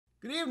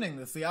Good evening,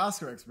 this is the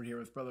Oscar expert here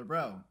with Brother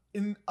Bro.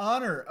 In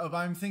honor of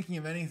I'm Thinking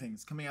of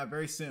Anything's coming out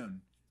very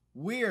soon,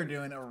 we are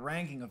doing a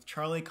ranking of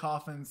Charlie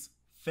Kaufman's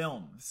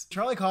films.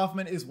 Charlie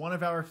Kaufman is one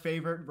of our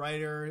favorite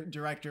writer,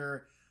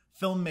 director,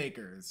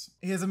 filmmakers.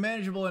 He has a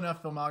manageable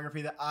enough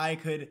filmography that I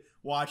could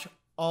watch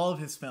all of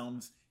his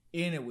films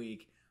in a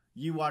week.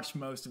 You watched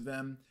most of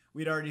them.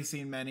 We'd already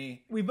seen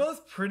many. We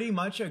both pretty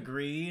much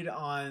agreed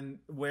on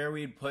where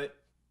we'd put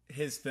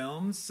his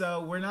films,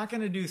 so we're not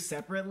going to do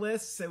separate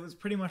lists. It was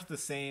pretty much the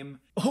same.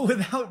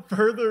 Without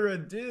further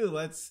ado,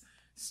 let's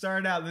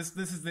start out. This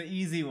is the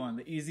easy one,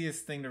 the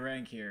easiest thing to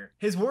rank here.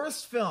 His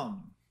worst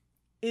film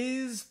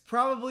is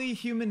probably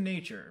Human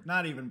Nature.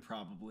 Not even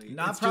probably.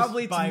 Not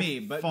probably to me,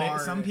 but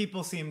some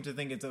people seem to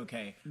think it's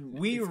okay.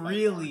 We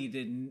really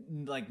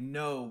didn't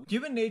know.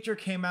 Human Nature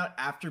came out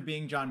after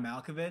Being John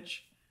Malkovich,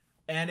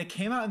 and it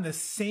came out in the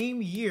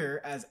same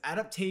year as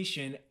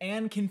Adaptation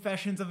and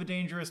Confessions of a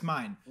Dangerous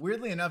Mind.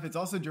 Weirdly enough, it's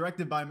also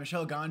directed by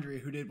Michel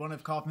Gondry, who did one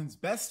of Kaufman's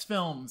best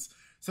films.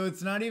 So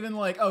it's not even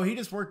like, oh, he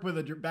just worked with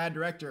a bad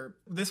director.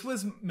 This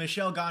was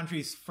Michel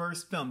Gondry's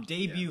first film,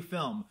 debut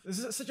film. This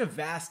is such a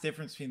vast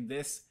difference between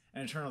this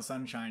and Eternal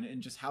Sunshine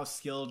and just how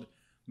skilled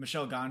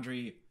Michel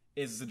Gondry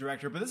is as a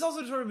director. But this is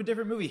also sort of a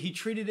different movie. He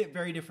treated it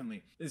very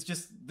differently. It's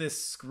just this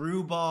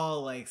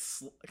screwball,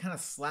 kind of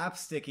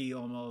slapsticky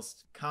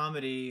almost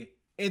comedy.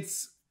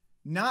 It's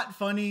not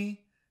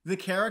funny. The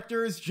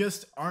characters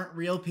just aren't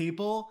real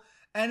people.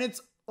 And it's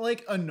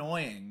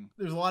annoying.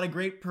 There's a lot of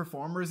great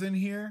performers in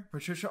here.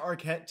 Patricia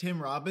Arquette, Tim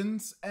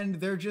Robbins, and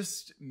they're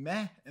just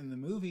meh in the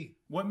movie.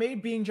 What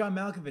made Being John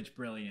Malkovich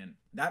brilliant?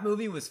 That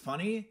movie was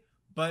funny,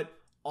 but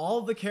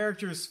all the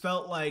characters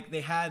felt like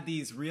they had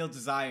these real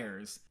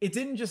desires. It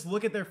didn't just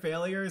look at their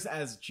failures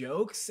as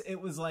jokes. It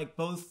was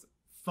both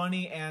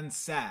funny and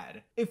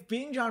sad. If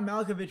Being John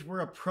Malkovich were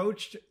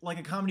approached like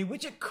a comedy,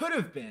 which it could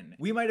have been,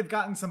 we might have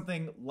gotten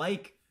something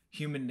like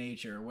Human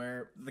Nature,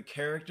 where the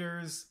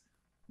characters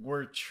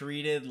were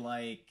treated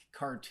like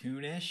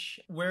cartoonish,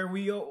 where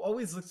we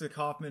always look to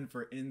Kaufman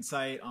for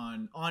insight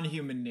on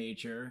human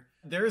nature.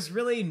 There's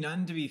really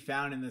none to be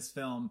found in this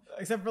film,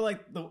 except for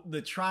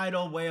the tried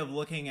old way of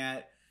looking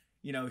at,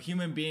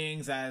 human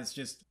beings as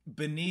just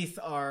beneath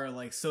our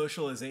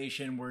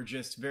socialization. We're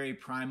just very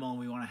primal and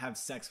we want to have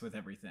sex with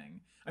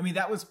everything. I mean,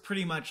 that was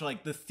pretty much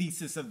the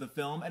thesis of the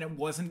film, and it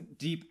wasn't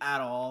deep at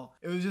all.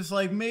 It was just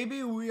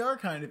maybe we are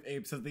kind of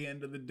apes at the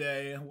end of the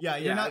day. Yeah,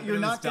 you're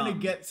not going to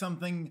get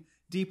something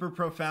deeper,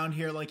 profound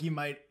here like you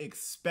might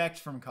expect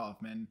from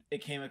Kaufman.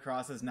 It came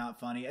across as not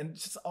funny, and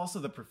just also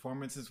the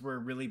performances were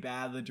really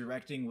bad. The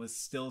directing was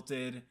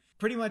stilted.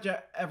 Pretty much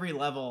at every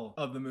level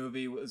of the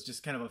movie was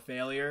just kind of a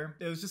failure.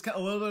 It was just a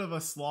little bit of a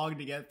slog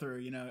to get through,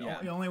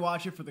 You only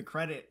watch it for the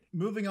credit.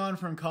 Moving on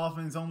from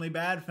Kaufman's only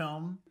bad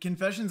film,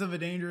 Confessions of a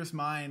Dangerous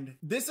Mind.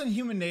 This and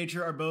Human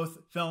Nature are both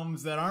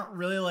films that aren't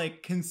really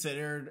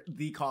considered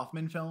the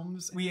Kaufman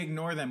films. We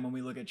ignore them when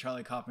we look at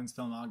Charlie Kaufman's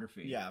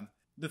filmography. Yeah.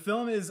 The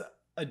film is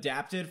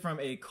adapted from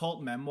a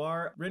cult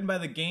memoir written by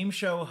the game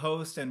show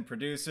host and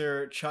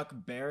producer Chuck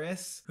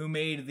Barris, who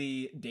made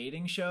The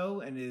Dating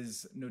Show and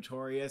is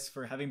notorious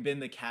for having been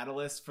the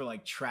catalyst for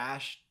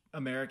trash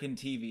American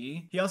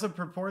TV. He also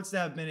purports to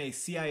have been a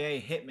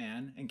CIA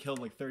hitman and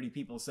killed 30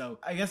 people. So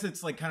I guess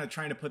it's kind of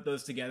trying to put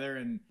those together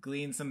and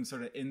glean some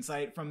sort of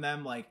insight from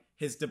them,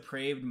 his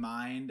depraved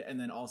mind, and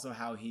then also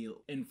how he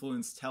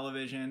influenced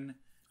television.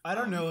 I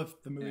don't know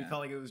if the movie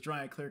felt like it was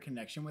drawing a clear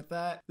connection with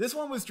that. This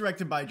one was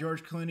directed by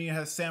George Clooney. It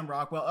has Sam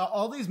Rockwell.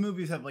 All these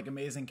movies have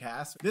amazing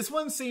casts. This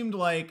one seemed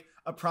like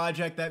a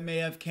project that may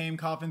have came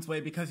Kaufman's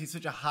way because he's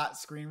such a hot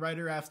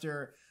screenwriter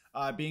after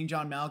Being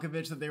John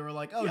Malkovich, that they were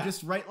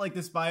just write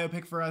this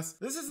biopic for us.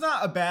 This is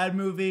not a bad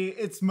movie.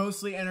 It's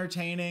mostly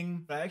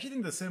entertaining. But I actually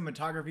think the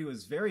cinematography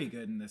was very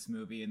good in this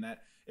movie, in that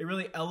it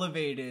really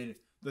elevated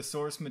the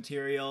source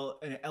material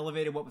and it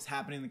elevated what was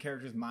happening in the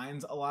characters'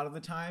 minds a lot of the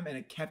time, and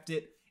it kept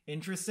it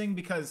interesting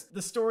because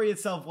the story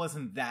itself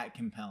wasn't that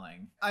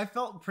compelling. I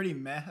felt pretty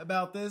meh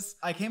about this.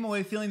 I came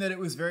away feeling that it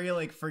was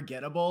very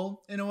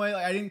forgettable in a way.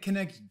 I didn't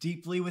connect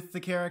deeply with the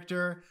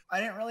character.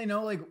 I didn't really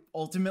know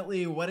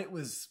ultimately what it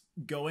was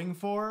going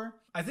for.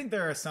 I think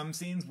there are some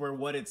scenes where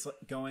what it's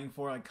going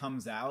for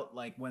comes out,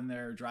 when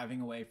they're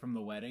driving away from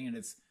the wedding,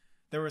 and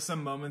there were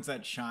some moments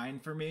that shine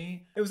for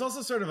me. It was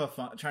also sort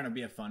of trying to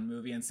be a fun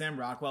movie, and Sam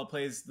Rockwell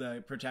plays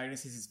the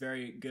protagonist. He's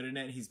very good in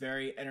it. He's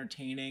very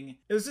entertaining.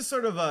 It was just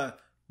sort of a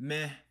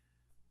meh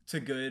to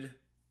good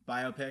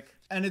biopic.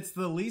 And it's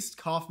the least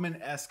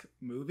Kaufman-esque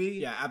movie.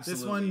 Yeah,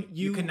 absolutely. This one,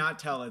 you cannot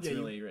tell it's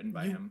really written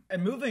by him.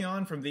 And moving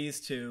on from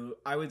these two,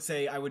 I would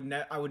say I would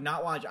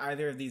not watch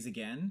either of these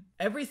again.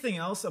 Everything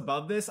else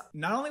above this,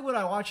 not only would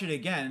I watch it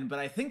again, but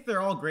I think they're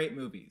all great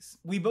movies.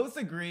 We both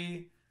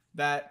agree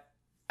that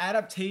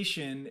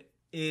Adaptation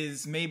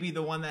is maybe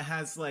the one that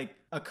has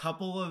a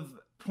couple of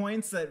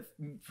points that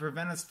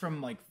prevent us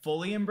from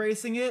fully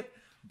embracing it,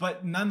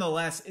 but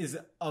nonetheless is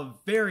a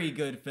very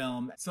good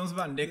film. It's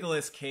about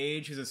Nicolas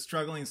Cage, who's a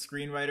struggling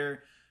screenwriter,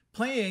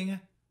 playing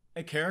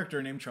a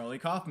character named Charlie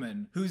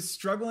Kaufman, who's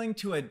struggling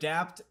to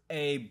adapt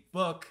a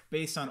book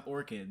based on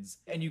orchids.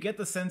 And you get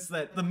the sense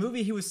that the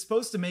movie he was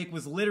supposed to make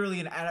was literally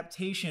an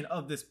adaptation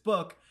of this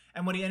book,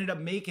 and what he ended up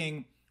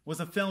making was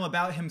a film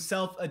about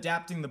himself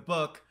adapting the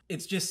book.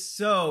 It's just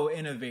so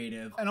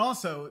innovative. And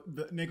also,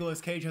 Nicolas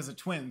Cage has a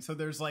twin. So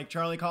there's like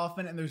Charlie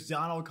Kaufman and there's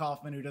Donald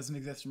Kaufman, who doesn't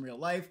exist in real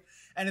life.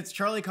 And it's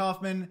Charlie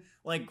Kaufman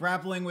like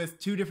grappling with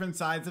two different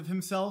sides of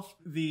himself.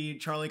 The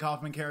Charlie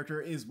Kaufman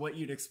character is what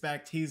you'd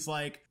expect. He's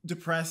like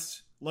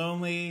depressed,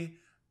 lonely,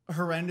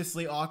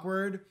 horrendously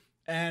awkward.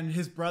 And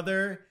his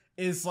brother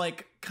is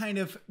like kind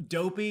of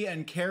dopey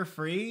and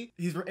carefree.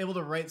 He's able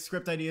to write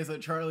script ideas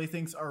that Charlie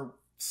thinks are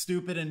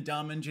stupid and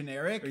dumb and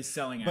generic. Or he's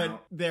selling but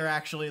out. They're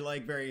actually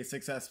like very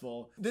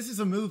successful. This is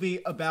a movie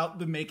about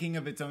the making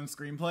of its own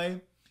screenplay.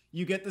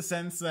 You get the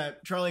sense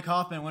that Charlie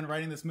Kaufman, when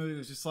writing this movie,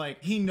 was just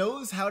like, he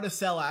knows how to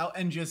sell out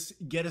and just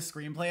get a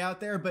screenplay out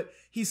there, but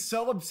he's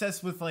so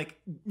obsessed with like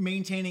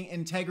maintaining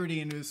integrity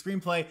into his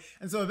screenplay.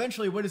 And so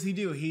eventually, what does he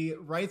do? He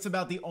writes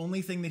about the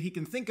only thing that he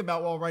can think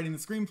about while writing the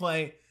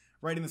screenplay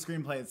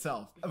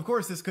itself. Of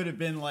course, this could have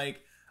been like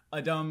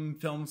a dumb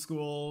film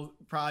school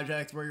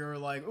project where you're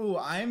like, ooh,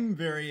 I'm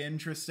very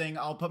interesting,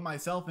 I'll put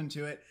myself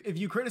into it. If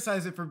you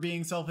criticize it for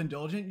being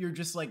self-indulgent, you're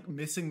just like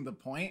missing the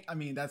point. I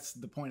mean, that's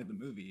the point of the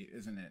movie,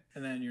 isn't it?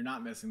 And then you're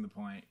not missing the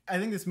point. I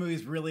think this movie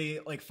is really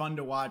like fun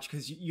to watch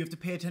because you have to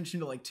pay attention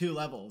to like two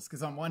levels.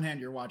 Because on one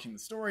hand, you're watching the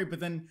story, but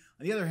then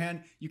on the other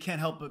hand, you can't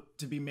help but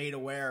to be made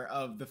aware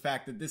of the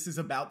fact that this is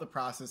about the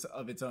process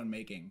of its own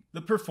making.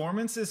 The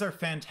performances are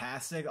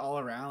fantastic all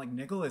around. Like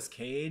Nicolas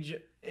Cage,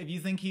 if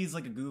you think he's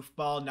like a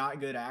goofball, not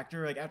good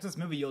actor, like after this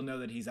movie, you'll know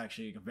that he's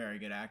actually a very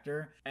good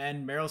actor.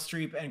 And Meryl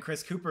Streep and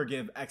Chris Cooper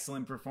give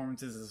excellent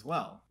performances as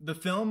well. The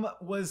film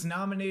was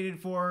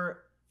nominated for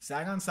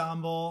SAG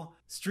Ensemble.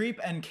 Streep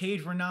and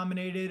Cage were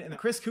nominated, and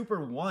Chris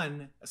Cooper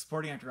won a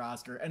supporting actor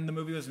Oscar, and the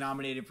movie was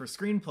nominated for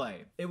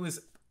screenplay. It was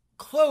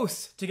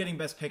close to getting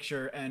Best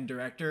Picture and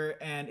Director,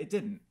 and it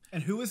didn't.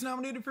 And who was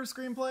nominated for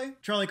screenplay?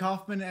 Charlie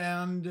Kaufman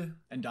and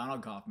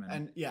Donald Kaufman.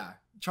 And yeah,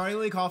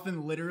 Charlie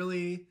Kaufman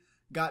literally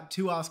got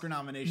 2 Oscar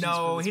nominations.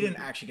 No, he didn't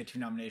actually get 2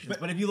 nominations.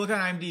 But if you look on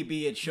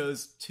IMDb, it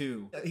shows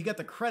 2. He got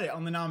the credit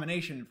on the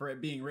nomination for it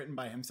being written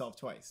by himself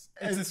twice.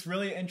 It's this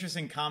really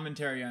interesting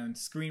commentary on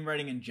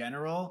screenwriting in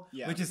general,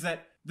 yeah, which is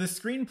that the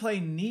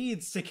screenplay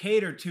needs to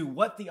cater to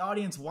what the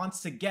audience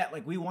wants to get.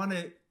 Like, we want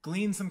to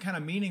glean some kind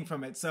of meaning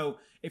from it. So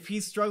if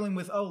he's struggling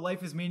with, oh,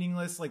 life is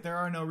meaningless, like there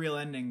are no real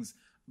endings,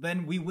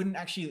 then we wouldn't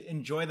actually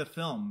enjoy the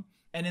film.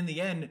 And in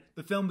the end,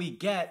 the film we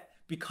get,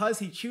 because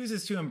he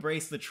chooses to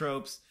embrace the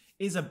tropes,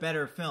 is a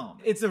better film.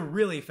 It's a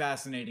really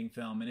fascinating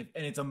film, and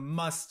it's a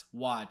must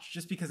watch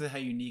just because of how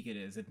unique it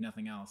is, if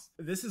nothing else.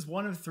 This is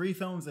one of 3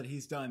 films that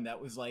he's done that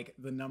was like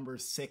the number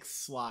 6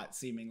 slot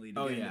seemingly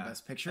to get into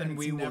Best Picture. And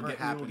we will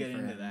get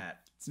into that.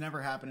 It's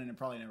never happened, and it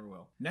probably never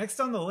will.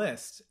 Next on the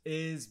list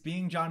is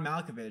Being John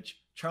Malkovich,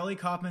 Charlie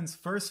Kaufman's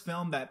first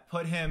film that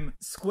put him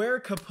square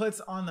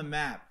kaputs on the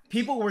map.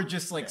 People were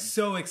just like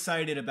so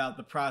excited about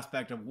the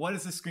prospect of what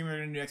is the screenwriter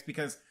going to do next,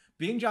 because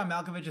Being John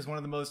Malkovich is one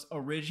of the most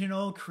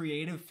original,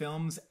 creative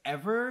films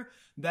ever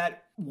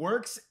that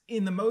works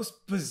in the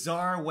most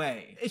bizarre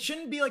way. It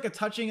shouldn't be like a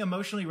touching,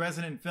 emotionally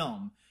resonant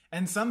film,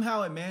 and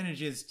somehow it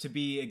manages to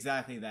be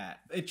exactly that.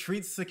 It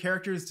treats the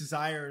character's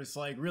desires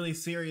like really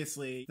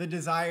seriously. The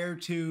desire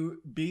to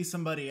be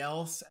somebody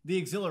else, the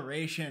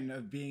exhilaration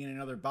of being in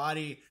another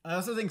body. I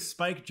also think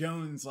Spike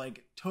Jonze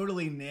like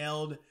totally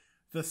nailed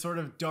the sort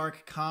of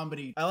dark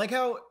comedy. I like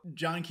how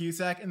John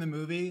Cusack in the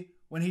movie,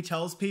 when he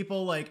tells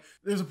people, like,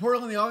 there's a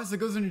portal in the office that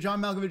goes into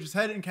John Malkovich's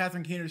head, and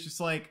Catherine Keener's just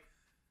like,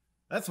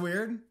 that's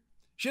weird.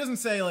 She doesn't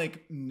say,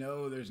 like,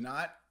 no, there's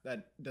not.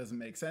 That doesn't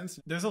make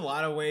sense. There's a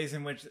lot of ways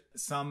in which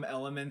some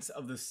elements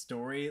of the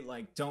story,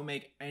 like, don't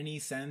make any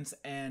sense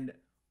and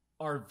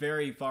are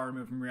very far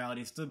removed from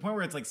reality, to the point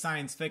where it's, like,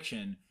 science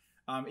fiction.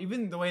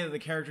 Even the way that the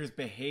characters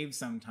behave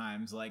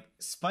sometimes, like,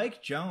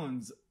 Spike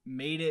Jonze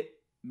made it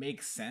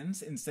make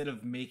sense instead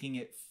of making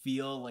it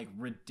feel like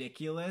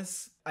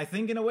ridiculous. I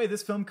think in a way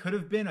this film could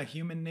have been a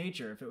Human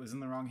Nature if it was in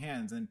the wrong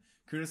hands, and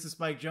kudos to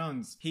Spike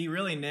Jonze. He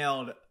really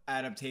nailed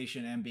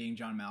adaptation and Being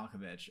John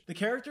Malkovich. The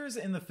characters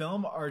in the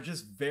film are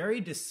just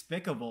very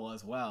despicable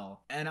as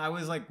well, and I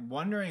was like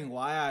wondering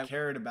why I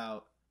cared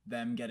about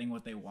them getting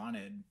what they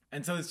wanted.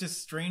 And so it's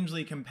just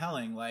strangely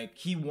compelling. Like,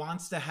 he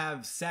wants to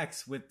have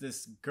sex with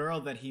this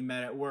girl that he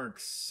met at work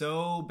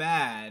so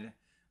bad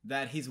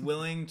that he's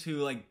willing to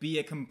like be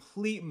a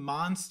complete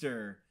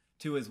monster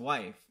to his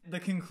wife.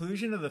 The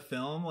conclusion of the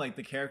film, like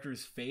the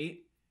character's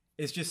fate,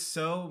 is just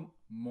so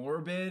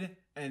morbid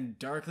and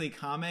darkly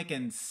comic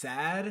and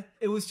sad.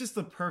 It was just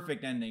the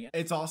perfect ending.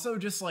 It's also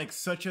just like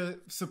such a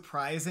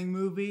surprising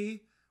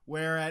movie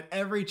where at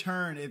every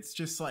turn it's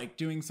just like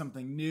doing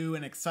something new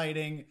and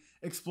exciting,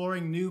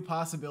 exploring new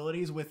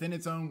possibilities within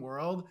its own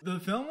world. The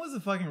film was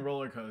a fucking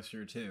roller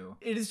coaster too.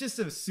 It is just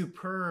a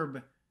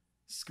superb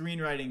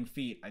screenwriting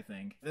feat, I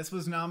think. This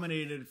was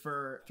nominated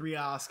for 3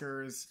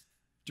 Oscars,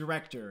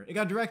 director. It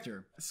got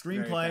director,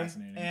 screenplay,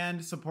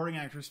 and supporting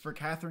actress for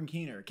Catherine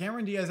Keener.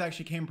 Cameron Diaz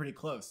actually came pretty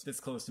close. This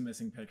close to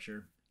missing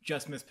picture.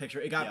 Just missed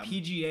picture. It got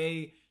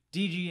PGA,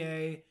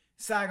 DGA,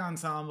 SAG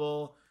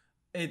Ensemble.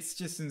 It's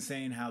just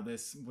insane how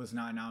this was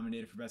not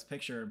nominated for Best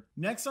Picture.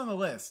 Next on the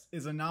list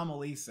is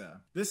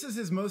Anomalisa. This is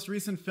his most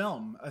recent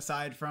film,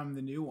 aside from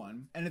the new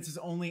one, and it's his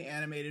only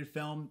animated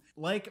film.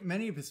 Like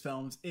many of his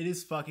films, it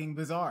is fucking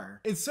bizarre.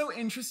 It's so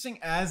interesting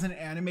as an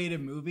animated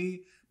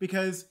movie,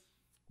 because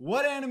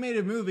what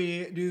animated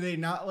movie do they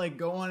not like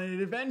go on an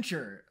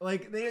adventure?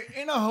 Like, they're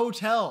in a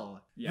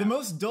hotel. Yeah. The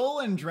most dull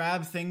and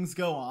drab things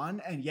go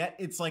on, and yet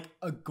it's like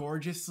a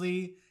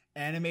gorgeously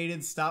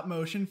animated stop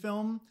motion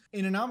film.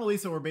 In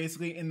Anomalisa, we're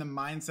basically in the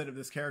mindset of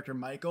this character,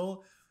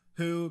 Michael,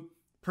 who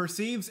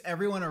perceives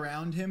everyone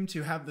around him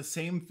to have the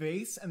same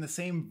face and the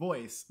same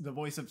voice, the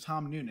voice of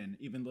Tom Noonan.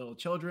 Even little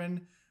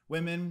children,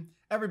 women,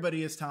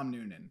 everybody is Tom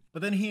Noonan.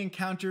 But then he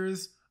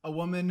encounters a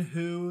woman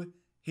who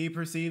he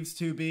perceives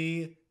to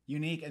be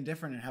unique and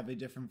different and have a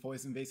different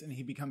voice and face, and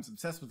he becomes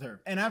obsessed with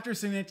her. And after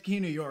Synecdoche,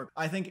 New York,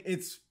 I think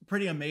it's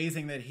pretty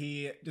amazing that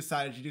he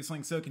decided to do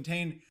something so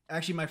contained.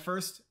 Actually, my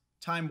first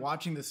time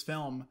watching this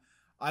film,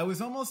 I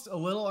was almost a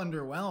little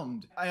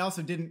underwhelmed. I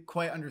also didn't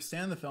quite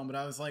understand the film, but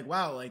I was like,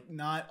 wow, like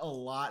not a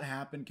lot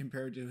happened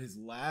compared to his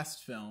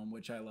last film,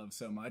 which I love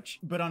so much.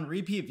 But on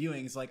repeat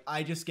viewings, like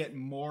I just get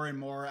more and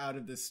more out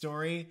of this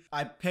story.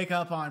 I pick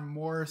up on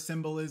more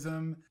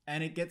symbolism,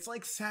 and it gets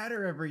like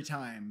sadder every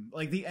time.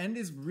 Like the end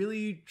is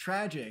really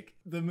tragic.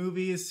 The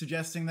movie is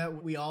suggesting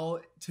that we all,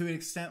 to an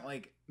extent,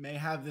 like may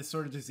have this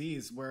sort of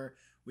disease where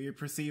we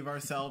perceive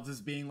ourselves as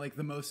being like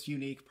the most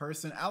unique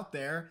person out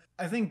there.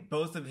 I think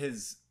both of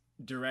his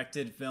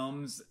directed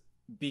films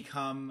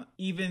become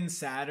even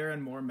sadder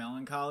and more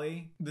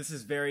melancholy. This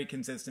is very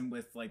consistent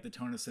with like the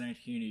tone of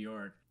Synecdoche, New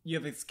York. You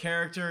have this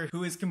character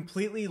who is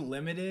completely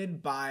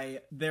limited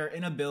by their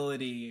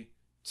inability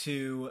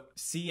to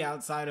see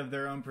outside of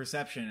their own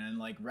perception and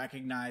like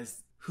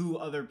recognize who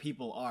other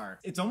people are.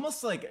 It's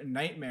almost like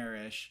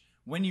nightmarish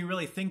when you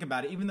really think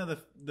about it. Even though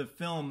the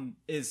film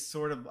is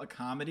sort of a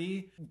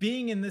comedy,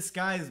 being in this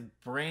guy's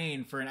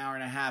brain for an hour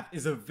and a half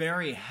is a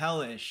very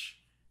hellish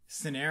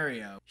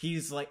scenario.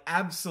 He's like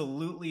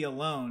absolutely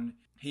alone.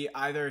 He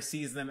either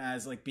sees them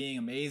as like being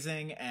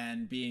amazing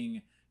and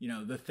being, you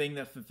know, the thing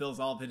that fulfills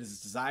all of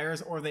his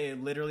desires, or they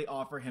literally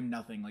offer him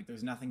nothing. Like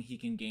there's nothing he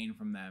can gain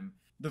from them.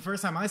 The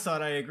first time I saw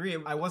it, I agree,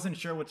 I wasn't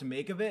sure what to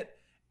make of it,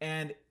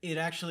 and it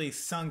actually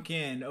sunk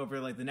in over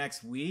like the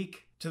next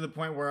week to the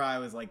point where I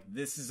was like,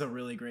 this is a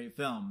really great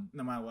film.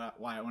 No matter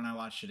why, when I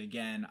watched it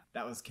again,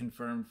 that was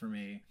confirmed for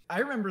me. I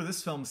remember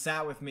this film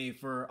sat with me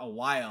for a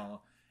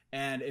while,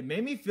 and it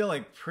made me feel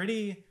like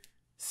pretty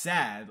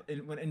sad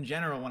in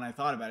general when I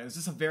thought about it. It was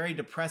just a very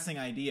depressing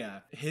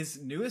idea. His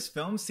newest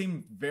films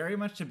seem very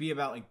much to be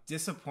about like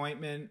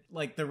disappointment,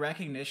 like the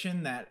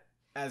recognition that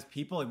as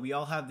people, like we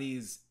all have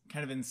these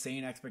kind of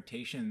insane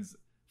expectations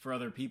for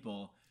other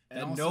people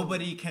that also,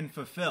 nobody can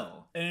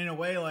fulfill. And in a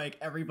way, like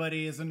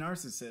everybody is a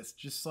narcissist.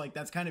 Just like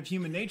that's kind of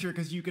human nature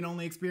because you can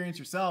only experience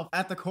yourself.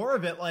 At the core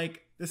of it,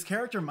 like this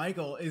character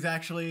Michael is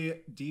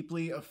actually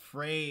deeply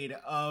afraid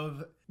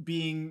of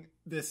being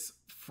this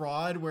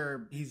fraud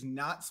where he's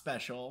not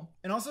special.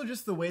 And also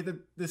just the way that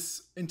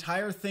this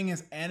entire thing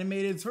is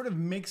animated sort of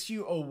makes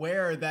you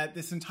aware that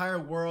this entire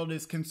world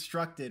is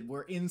constructed.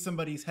 We're in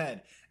somebody's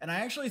head. And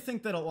I actually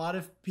think that a lot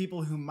of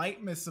people who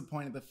might miss the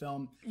point of the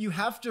film, you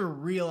have to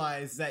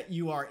realize that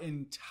you are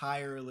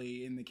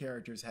entirely in the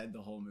character's head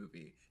the whole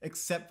movie,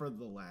 except for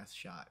the last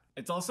shot.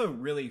 It's also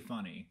really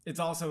funny. It's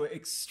also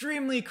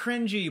extremely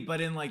cringy,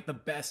 but in like the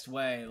best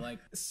way. Like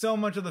so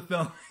much of the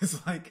film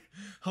is like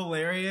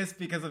hilarious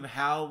because of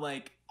how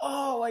like,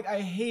 oh, like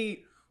I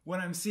hate what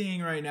I'm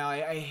seeing right now.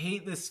 I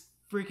hate this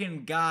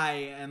freaking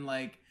guy, and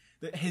like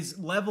his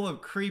level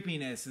of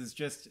creepiness is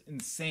just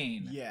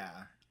insane. Yeah.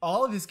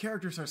 All of his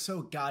characters are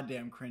so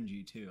goddamn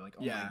cringy too. Like,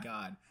 oh my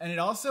God. And it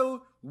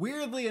also,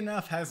 weirdly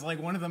enough, has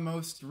like one of the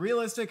most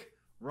realistic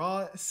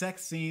raw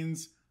sex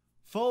scenes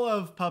full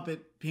of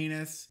puppet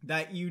penis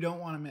that you don't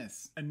want to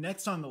miss. And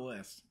next on the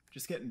list,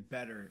 just getting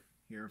better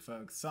here,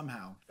 folks,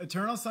 somehow.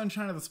 Eternal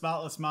Sunshine of the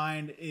Spotless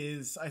Mind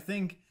is, I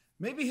think,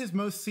 maybe his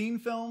most seen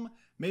film,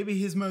 maybe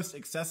his most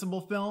accessible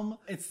film.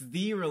 It's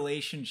the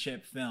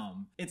relationship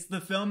film. It's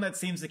the film that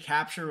seems to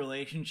capture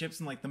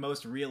relationships in like the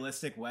most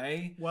realistic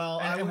way.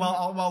 Well,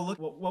 look,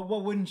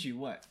 what wouldn't you?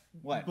 What?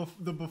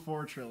 The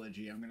Before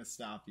trilogy. I'm gonna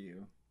stop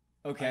you.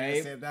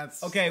 Okay.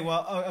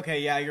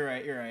 Yeah, you're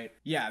right.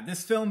 Yeah,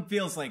 this film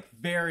feels like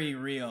very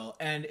real,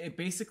 and it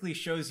basically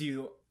shows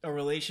you a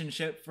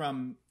relationship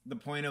from the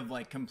point of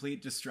like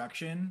complete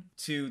destruction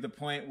to the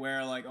point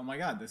where like, oh my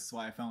God, this is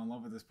why I fell in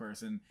love with this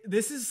person.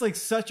 This is like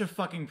such a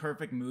fucking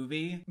perfect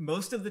movie.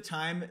 Most of the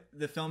time,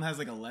 the film has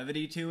like a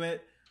levity to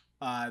it.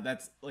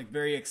 That's like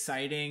very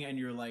exciting, and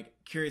you're like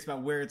curious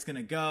about where it's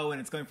gonna go,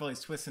 and it's going for all these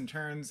twists and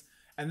turns.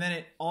 And then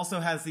it also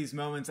has these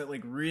moments that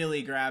like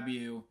really grab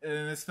you. And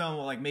then this film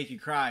will like make you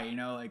cry, you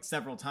know, like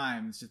several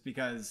times, just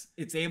because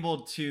it's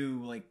able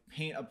to like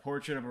paint a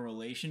portrait of a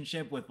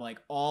relationship with like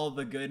all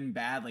the good and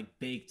bad like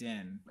baked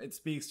in. It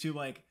speaks to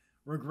like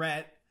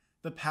regret,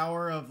 the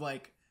power of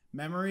like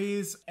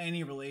memories,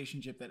 any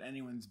relationship that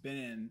anyone's been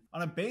in.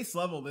 On a base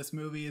level, this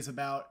movie is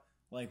about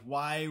like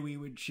why we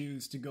would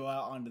choose to go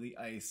out onto the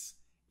ice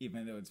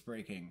even though it's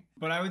breaking.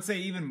 But I would say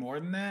even more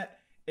than that,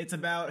 it's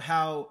about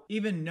how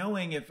even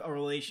knowing if a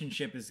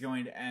relationship is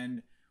going to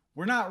end,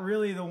 we're not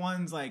really the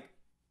ones like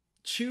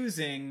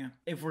choosing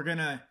if we're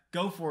gonna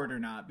go for it or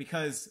not,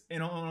 because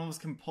in an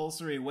almost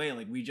compulsory way,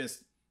 like we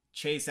just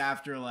chase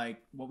after like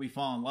what we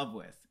fall in love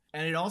with.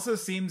 And it also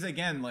seems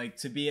again like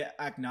to be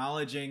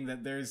acknowledging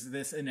that there's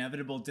this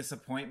inevitable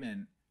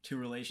disappointment to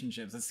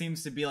relationships. It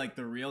seems to be like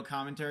the real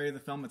commentary of the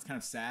film. It's kind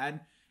of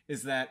sad,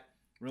 is that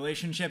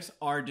relationships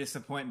are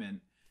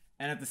disappointment.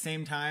 And at the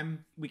same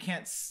time, we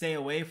can't stay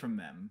away from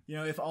them. You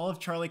know, if all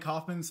of Charlie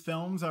Kaufman's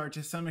films are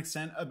to some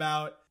extent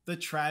about the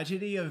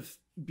tragedy of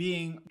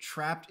being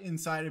trapped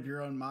inside of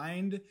your own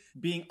mind,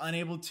 being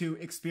unable to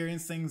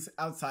experience things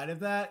outside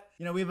of that.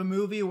 You know, we have a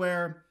movie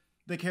where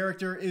the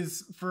character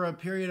is, for a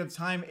period of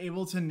time,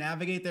 able to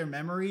navigate their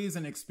memories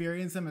and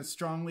experience them as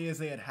strongly as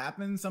they had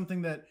happened,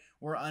 something that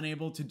we're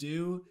unable to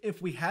do.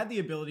 If we had the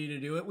ability to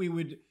do it, we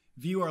would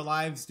view our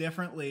lives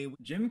differently.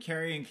 Jim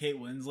Carrey and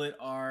Kate Winslet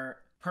are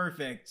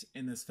perfect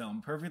in this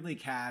film, perfectly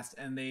cast,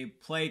 and they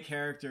play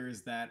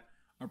characters that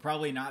are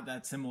probably not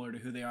that similar to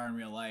who they are in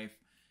real life,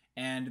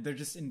 and they're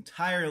just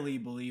entirely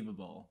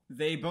believable.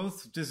 They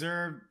both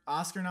deserve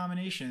Oscar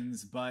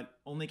nominations, but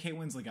only Kate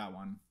Winslet got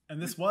one.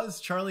 And this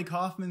was Charlie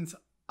Kaufman's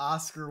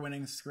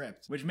Oscar-winning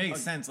script. Which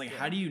makes sense. Like,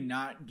 how do you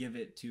not give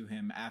it to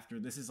him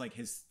after this is like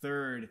his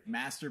third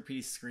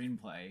masterpiece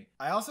screenplay?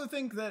 I also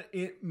think that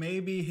it may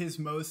be his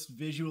most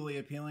visually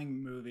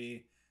appealing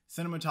movie.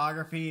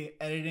 Cinematography,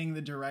 editing,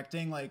 the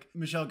directing, like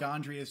Michel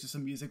Gondry is just a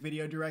music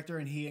video director,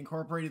 and he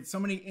incorporated so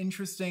many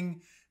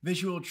interesting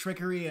visual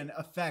trickery and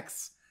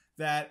effects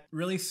that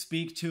really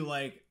speak to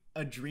like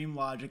a dream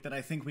logic that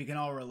I think we can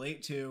all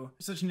relate to.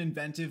 Such an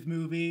inventive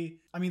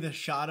movie. I mean, the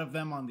shot of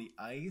them on the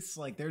ice,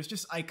 like there's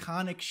just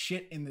iconic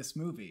shit in this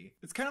movie.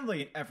 It's kind of like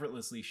an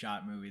effortlessly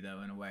shot movie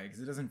though, in a way, because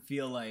it doesn't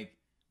feel like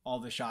all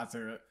the shots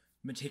are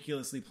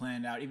meticulously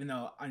planned out, even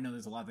though I know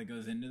there's a lot that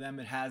goes into them.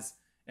 It has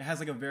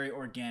like a very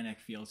organic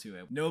feel to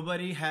it.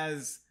 Nobody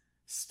has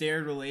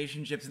stared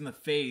relationships in the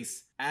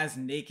face as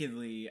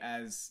nakedly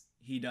as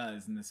he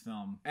does in this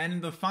film. And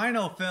in the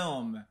final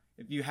film,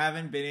 if you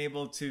haven't been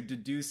able to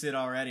deduce it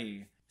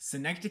already,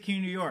 Synecdoche,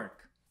 New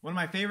York. One of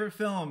my favorite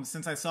films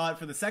since I saw it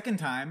for the second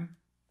time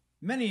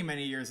many,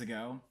 many years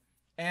ago.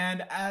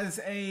 And I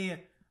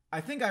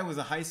think I was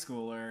a high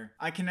schooler,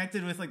 I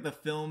connected with like the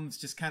film's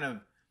just kind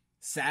of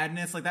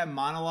sadness, like that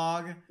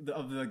monologue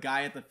of the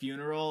guy at the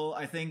funeral,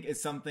 I think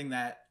is something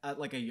that at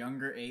like a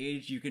younger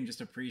age you can just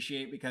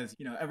appreciate, because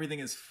you know everything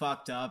is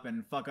fucked up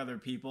and fuck other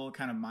people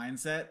kind of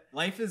mindset.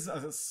 Life is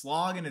a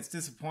slog and it's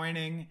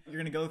disappointing. You're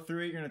gonna go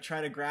through it, you're gonna try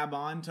to grab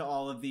on to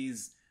all of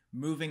these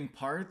moving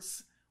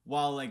parts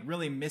while like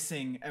really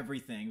missing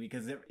everything,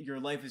 because your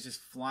life is just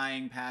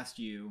flying past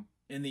you.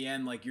 In the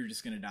end, like, you're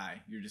just gonna die.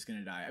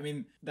 I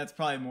mean, that's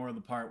probably more of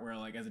the part where,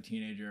 like, as a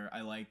teenager,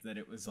 I liked that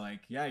it was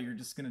like, yeah, you're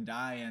just gonna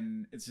die,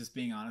 and it's just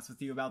being honest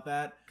with you about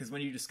that. Because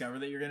when you discover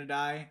that you're gonna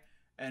die,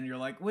 and you're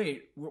like,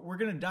 wait, we're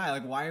gonna die.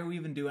 Like, why do we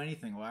even do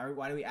anything?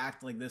 Why do we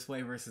act like this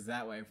way versus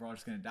that way if we're all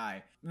just gonna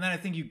die? And then I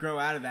think you grow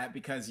out of that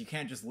because you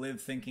can't just live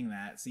thinking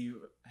that, so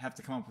you have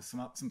to come up with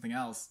something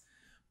else.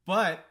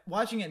 But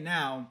watching it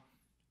now,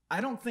 I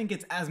don't think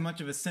it's as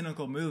much of a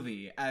cynical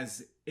movie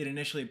as it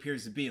initially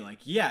appears to be. Like,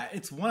 yeah,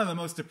 it's one of the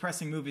most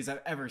depressing movies I've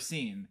ever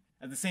seen.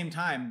 At the same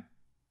time,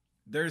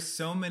 there's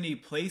so many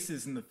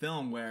places in the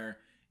film where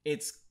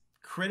it's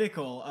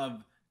critical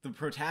of the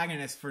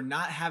protagonist for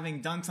not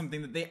having done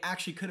something that they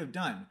actually could have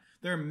done.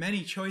 There are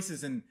many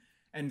choices and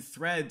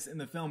threads in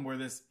the film where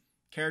this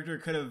character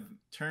could have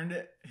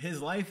turned his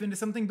life into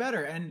something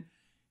better, and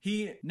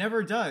he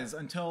never does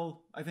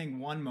until I think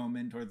one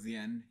moment towards the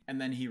end, and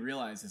then he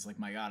realizes, like,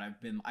 my God,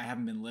 I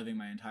haven't been living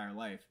my entire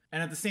life.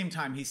 And at the same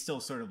time, he's still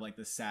sort of like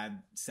the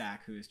sad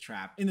sack who is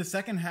trapped. In the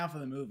second half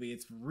of the movie,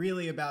 it's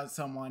really about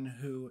someone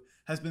who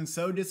has been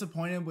so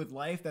disappointed with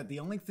life that the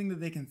only thing that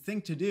they can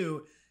think to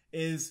do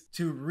is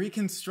to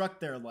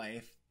reconstruct their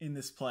life in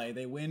this play.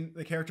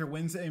 The character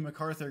wins a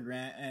MacArthur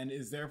grant and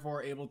is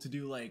therefore able to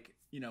do, like,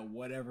 you know,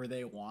 whatever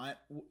they want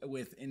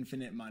with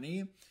infinite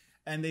money.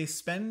 And they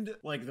spend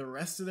like the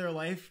rest of their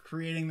life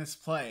creating this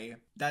play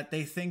that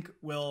they think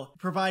will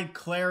provide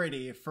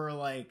clarity for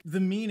like the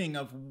meaning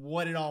of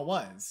what it all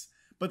was.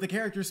 But the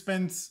character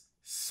spends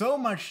so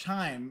much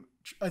time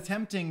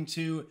attempting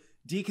to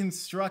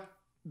deconstruct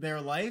their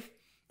life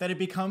that it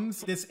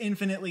becomes this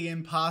infinitely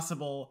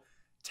impossible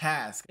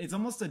task. It's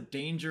almost a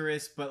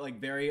dangerous but like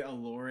very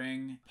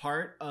alluring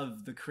part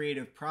of the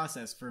creative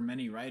process for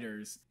many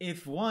writers.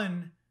 If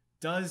one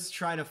does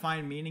try to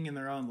find meaning in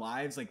their own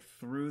lives, like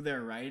through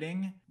their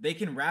writing, they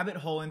can rabbit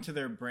hole into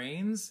their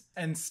brains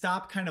and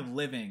stop kind of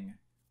living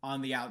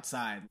on the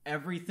outside.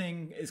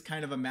 Everything is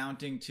kind of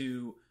amounting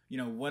to, you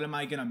know, what am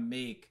I going to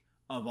make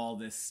of all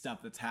this stuff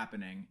that's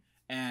happening?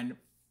 And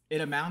it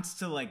amounts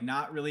to like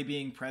not really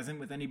being present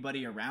with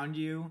anybody around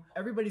you.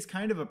 Everybody's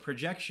kind of a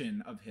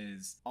projection of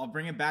his. I'll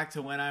bring it back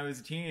to when I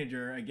was a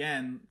teenager.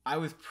 Again, I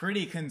was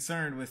pretty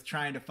concerned with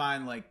trying to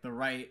find like the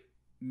right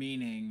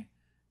meaning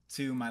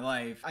to my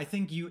life. I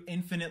think you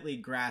infinitely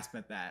grasp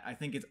at that. I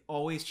think it's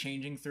always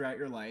changing throughout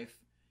your life.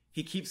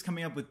 He keeps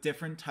coming up with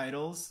different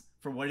titles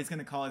for what he's going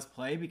to call his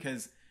play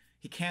because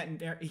he can't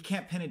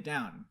pin it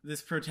down.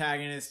 This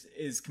protagonist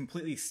is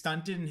completely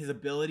stunted in his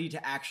ability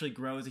to actually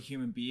grow as a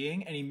human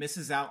being, and he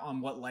misses out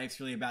on what life's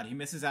really about. He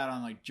misses out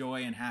on like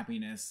joy and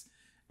happiness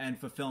and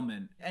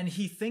fulfillment. And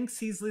he thinks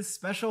he's this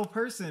special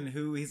person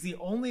who he's the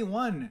only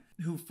one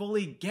who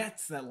fully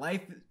gets that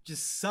life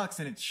just sucks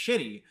and it's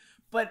shitty.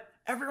 But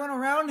everyone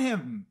around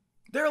him,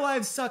 their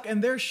lives suck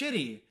and they're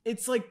shitty.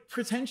 It's like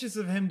pretentious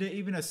of him to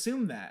even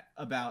assume that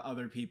about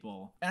other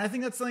people. And I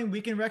think that's something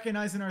we can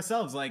recognize in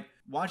ourselves. Like,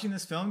 watching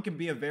this film can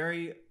be a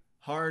very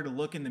hard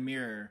look in the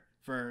mirror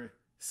for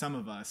some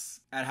of us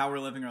at how we're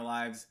living our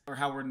lives or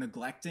how we're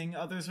neglecting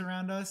others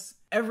around us.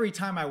 Every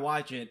time I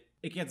watch it,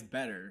 it gets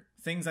better.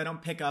 Things I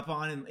don't pick up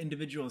on in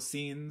individual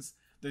scenes.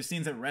 There's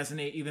scenes that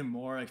resonate even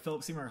more. Like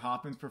Philip Seymour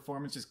Hoffman's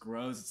performance just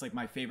grows. It's like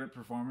my favorite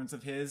performance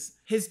of his.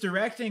 His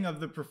directing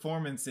of the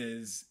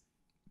performances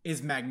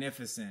is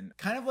magnificent.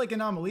 Kind of like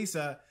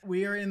Anomalisa,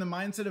 we are in the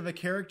mindset of a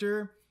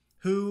character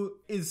who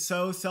is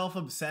so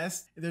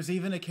self-obsessed. There's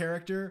even a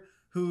character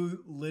who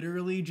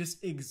literally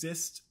just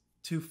exists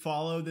to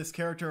follow this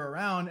character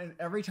around. And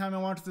every time I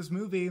watch this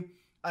movie,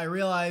 I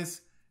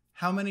realize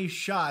how many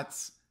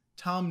shots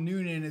Tom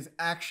Noonan is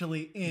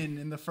actually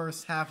in the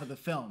first half of the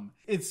film.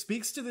 It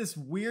speaks to this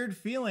weird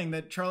feeling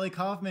that Charlie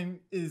Kaufman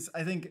is,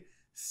 I think,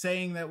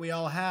 saying that we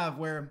all have,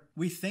 where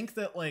we think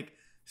that like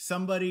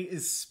somebody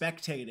is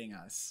spectating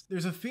us.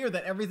 There's a fear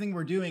that everything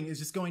we're doing is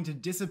just going to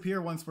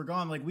disappear once we're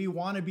gone. Like, we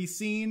want to be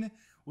seen.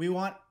 We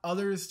want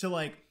others to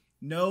like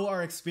know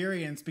our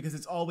experience because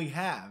it's all we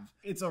have.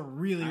 It's a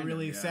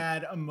really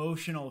sad,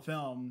 emotional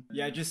film.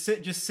 Yeah, just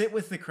sit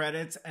with the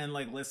credits and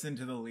like listen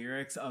to the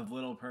lyrics of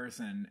Little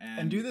Person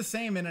and do the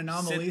same in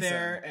Anomalisa. Sit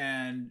there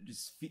and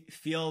just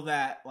feel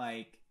that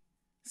like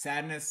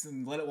sadness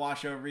and let it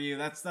wash over you.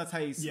 That's how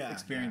you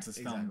experience this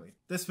film. Exactly.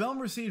 This film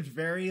received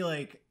very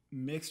like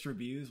mixed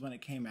reviews when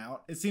it came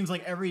out. It seems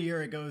like every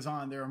year it goes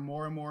on, there are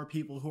more and more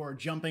people who are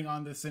jumping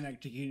on the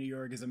Synecdoche, New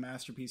York as a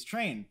masterpiece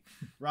train.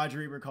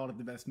 Roger Ebert called it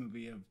the best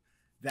movie of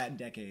that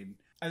decade.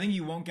 I think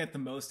you won't get the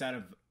most out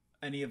of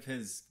any of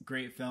his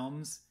great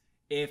films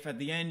if at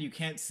the end you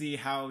can't see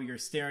how you're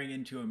staring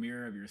into a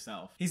mirror of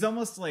yourself. He's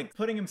almost like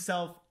putting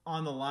himself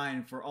on the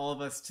line for all of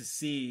us to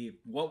see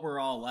what we're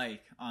all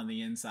like on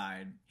the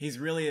inside. He's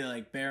really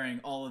like bearing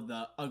all of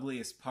the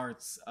ugliest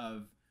parts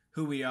of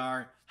who we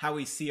are, how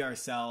we see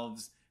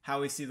ourselves,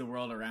 how we see the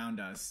world around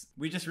us.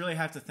 We just really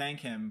have to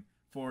thank him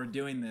for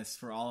doing this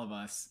for all of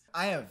us.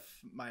 I have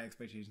my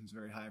expectations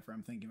very high for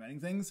I'm Thinking of Ending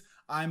Things.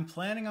 I'm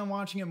planning on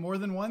watching it more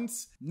than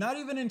once, not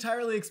even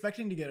entirely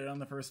expecting to get it on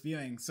the first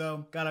viewing.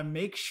 So gotta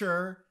make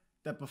sure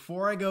that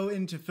before I go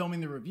into filming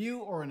the review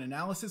or an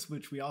analysis,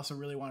 which we also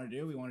really want to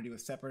do, we want to do a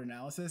separate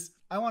analysis,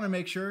 I want to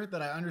make sure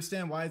that I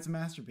understand why it's a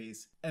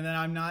masterpiece and that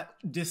I'm not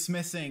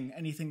dismissing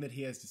anything that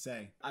he has to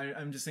say.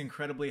 I'm just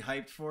incredibly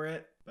hyped for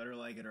it. Better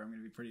like it or I'm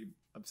going to be pretty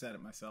upset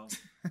at myself.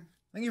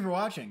 Thank you for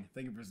watching.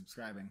 Thank you for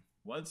subscribing.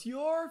 What's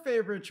your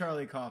favorite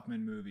Charlie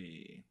Kaufman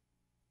movie?